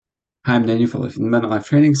I'm Daniel Fuller from the Mental Life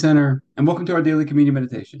Training Center, and welcome to our daily communion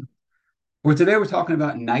meditation, where today we're talking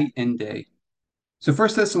about night and day. So 1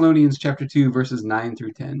 Thessalonians chapter 2, verses 9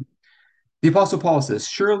 through 10. The Apostle Paul says,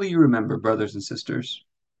 "Surely you remember, brothers and sisters,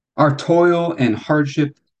 our toil and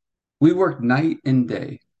hardship. We worked night and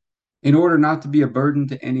day in order not to be a burden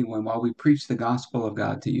to anyone while we preach the gospel of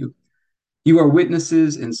God to you. You are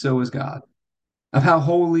witnesses, and so is God, of how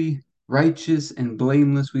holy, righteous, and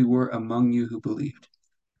blameless we were among you who believed."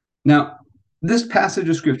 Now, this passage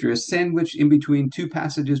of scripture is sandwiched in between two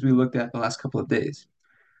passages we looked at the last couple of days,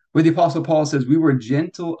 where the Apostle Paul says, "We were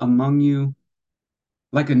gentle among you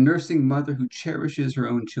like a nursing mother who cherishes her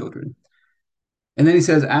own children." And then he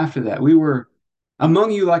says after that, "We were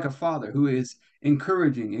among you like a father who is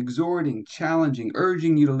encouraging, exhorting, challenging,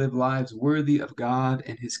 urging you to live lives worthy of God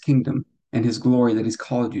and his kingdom and his glory that he's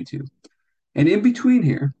called you to." And in between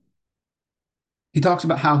here, he talks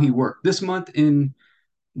about how he worked. This month in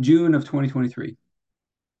June of 2023,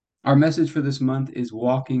 our message for this month is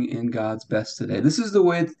walking in God's best today. This is the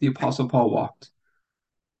way that the Apostle Paul walked: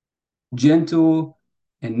 gentle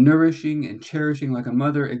and nourishing and cherishing like a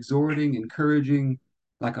mother, exhorting, encouraging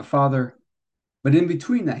like a father. But in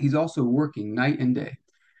between that, he's also working night and day.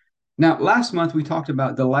 Now, last month we talked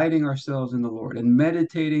about delighting ourselves in the Lord and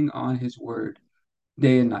meditating on his word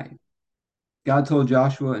day and night. God told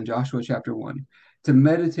Joshua in Joshua chapter 1 to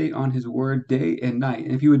meditate on his word day and night.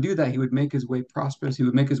 And if he would do that, he would make his way prosperous, he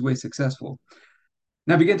would make his way successful.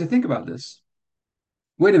 Now begin to think about this.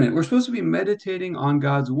 Wait a minute, we're supposed to be meditating on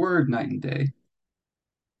God's word night and day.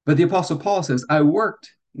 But the Apostle Paul says, "I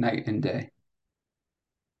worked night and day."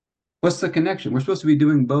 What's the connection? We're supposed to be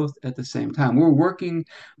doing both at the same time. We're working,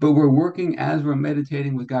 but we're working as we're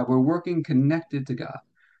meditating with God. We're working connected to God.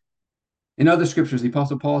 In other scriptures, the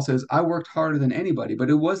Apostle Paul says, "I worked harder than anybody, but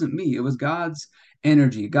it wasn't me. It was God's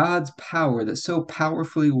energy, God's power that so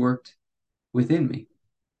powerfully worked within me."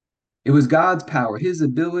 It was God's power, his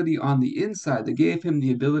ability on the inside that gave him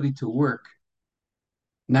the ability to work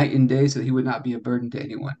night and day so that he would not be a burden to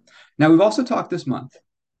anyone. Now, we've also talked this month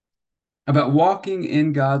about walking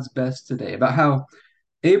in God's best today, about how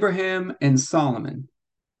Abraham and Solomon,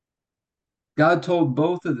 God told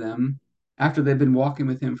both of them, after they've been walking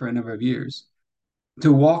with him for a number of years,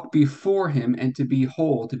 to walk before him and to be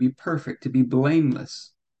whole, to be perfect, to be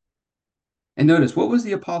blameless. And notice, what was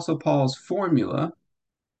the Apostle Paul's formula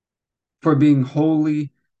for being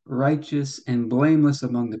holy, righteous, and blameless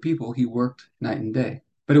among the people? He worked night and day.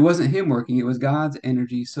 But it wasn't him working, it was God's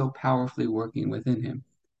energy so powerfully working within him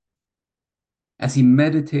as he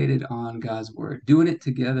meditated on God's word, doing it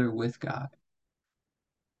together with God.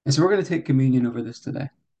 And so we're going to take communion over this today,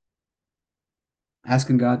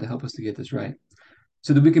 asking God to help us to get this right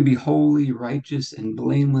so that we can be holy, righteous, and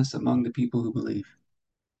blameless among the people who believe.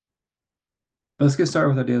 But let's get started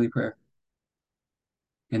with our daily prayer,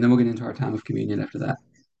 and then we'll get into our time of communion after that.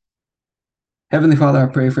 Heavenly Father,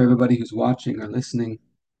 I pray for everybody who's watching or listening,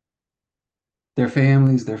 their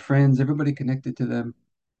families, their friends, everybody connected to them,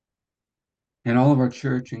 and all of our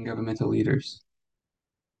church and governmental leaders.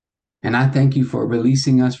 And I thank you for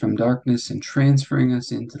releasing us from darkness and transferring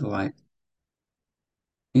us into the light,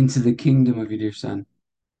 into the kingdom of your dear Son.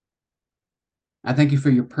 I thank you for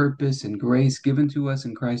your purpose and grace given to us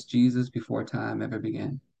in Christ Jesus before time ever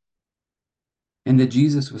began. And that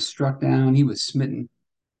Jesus was struck down, he was smitten,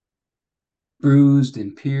 bruised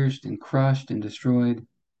and pierced and crushed and destroyed,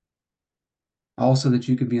 also that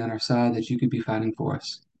you could be on our side, that you could be fighting for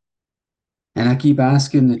us. And I keep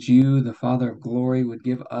asking that you, the Father of glory, would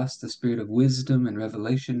give us the spirit of wisdom and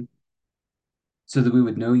revelation so that we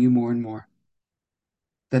would know you more and more,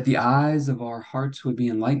 that the eyes of our hearts would be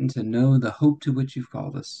enlightened to know the hope to which you've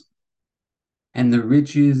called us and the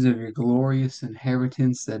riches of your glorious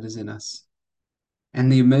inheritance that is in us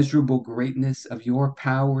and the immeasurable greatness of your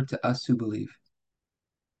power to us who believe,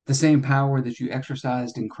 the same power that you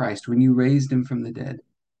exercised in Christ when you raised him from the dead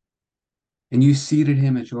and you seated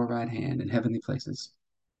him at your right hand in heavenly places,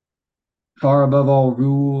 far above all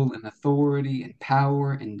rule and authority and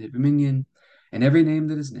power and dominion and every name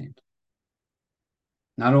that is named,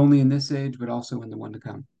 not only in this age, but also in the one to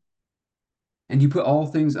come. And you put all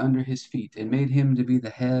things under his feet and made him to be the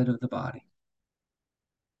head of the body,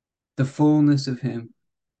 the fullness of him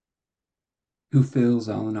who fills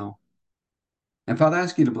all in all. And Father, I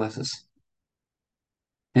ask you to bless us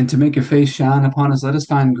and to make your face shine upon us. Let us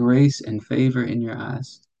find grace and favor in your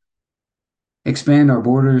eyes. Expand our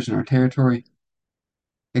borders and our territory.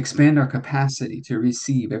 Expand our capacity to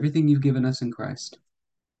receive everything you've given us in Christ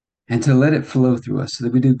and to let it flow through us so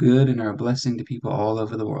that we do good and are a blessing to people all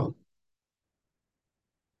over the world.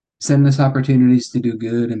 Send us opportunities to do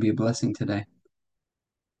good and be a blessing today.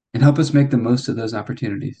 and help us make the most of those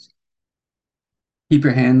opportunities. Keep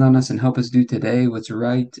your hand on us and help us do today what's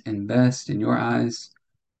right and best in your eyes,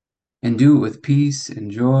 and do it with peace and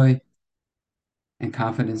joy and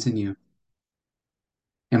confidence in you.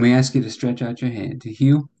 And we ask you to stretch out your hand to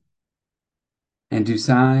heal and do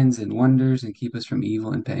signs and wonders and keep us from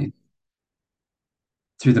evil and pain.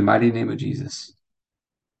 Through the mighty name of Jesus.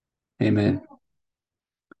 Amen.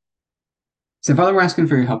 So, Father, we're asking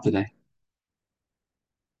for your help today.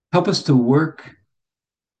 Help us to work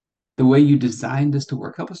the way you designed us to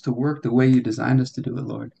work. Help us to work the way you designed us to do it,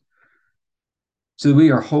 Lord. So that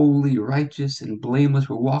we are holy, righteous, and blameless.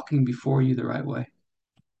 We're walking before you the right way.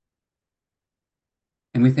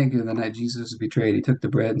 And we thank you the night Jesus was betrayed. He took the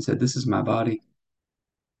bread and said, "This is my body,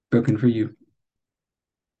 broken for you.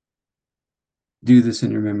 Do this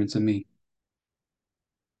in remembrance of me."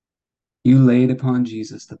 You laid upon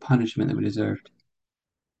Jesus the punishment that we deserved.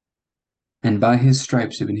 And by his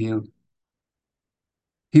stripes we've been healed.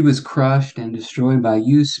 He was crushed and destroyed by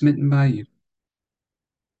you, smitten by you,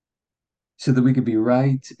 so that we could be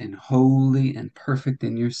right and holy and perfect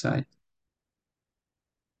in your sight,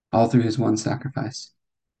 all through his one sacrifice.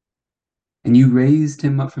 And you raised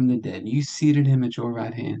him up from the dead. You seated him at your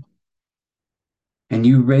right hand. And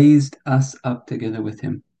you raised us up together with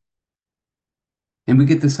him. And we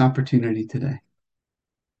get this opportunity today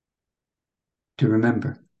to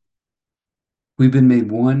remember we've been made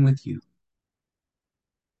one with you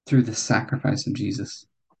through the sacrifice of Jesus.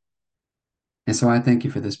 And so I thank you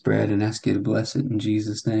for this bread and ask you to bless it in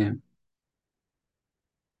Jesus' name.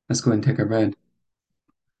 Let's go ahead and take our bread.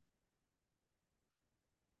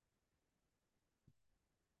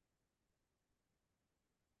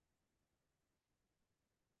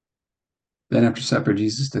 Then after supper,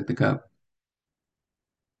 Jesus took the cup.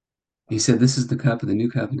 He said, "This is the cup of the new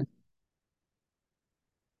covenant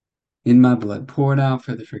in my blood, poured out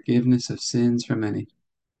for the forgiveness of sins for many.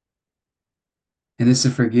 And it's the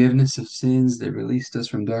forgiveness of sins that released us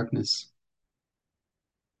from darkness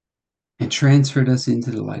and transferred us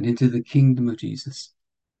into the light, into the kingdom of Jesus.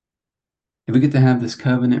 And we get to have this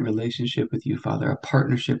covenant relationship with you, Father, a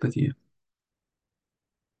partnership with you.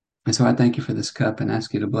 And so I thank you for this cup and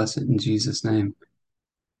ask you to bless it in Jesus' name.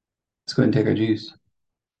 Let's go ahead and take our juice.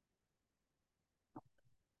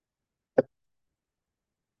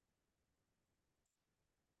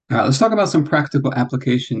 All right, let's talk about some practical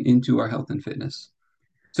application into our health and fitness.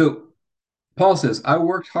 So Paul says, I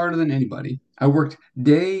worked harder than anybody. I worked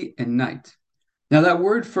day and night. Now, that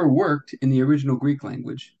word for worked in the original Greek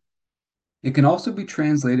language, it can also be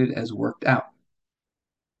translated as worked out.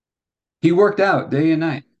 He worked out day and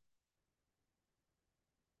night.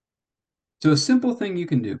 So, a simple thing you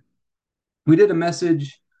can do. We did a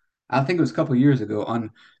message, I think it was a couple years ago,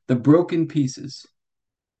 on the broken pieces.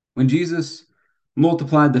 When Jesus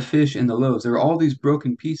multiplied the fish and the loaves, there were all these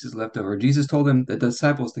broken pieces left over. Jesus told them, the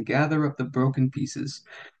disciples, to gather up the broken pieces,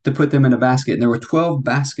 to put them in a basket. And there were 12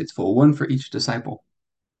 baskets full, one for each disciple,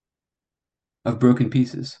 of broken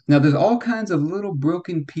pieces. Now, there's all kinds of little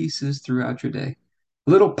broken pieces throughout your day,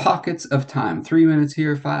 little pockets of time, 3 minutes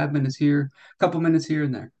here, 5 minutes here, a couple minutes here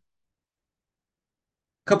and there.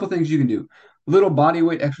 A couple things you can do. Little body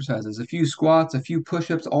weight exercises, a few squats, a few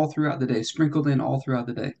push-ups all throughout the day, sprinkled in all throughout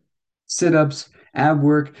the day. Sit-ups, ab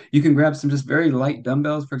work. You can grab some just very light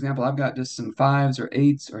dumbbells. For example, I've got just some 5s or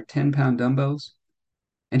 8s or 10-pound dumbbells,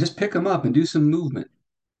 and just pick them up and do some movement.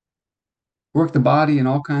 Work the body in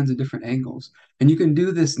all kinds of different angles. And you can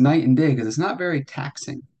do this night and day because it's not very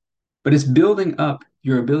taxing, but it's building up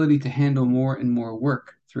your ability to handle more and more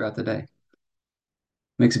work throughout the day.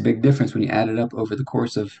 Makes a big difference when you add it up over the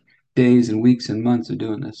course of days and weeks and months of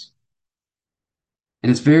doing this.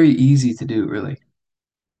 And it's very easy to do, really.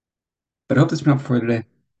 But I hope this has been helpful for you today. If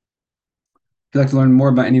you'd like to learn more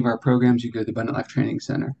about any of our programs, you go to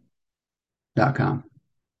abundantlifetrainingcenter.com.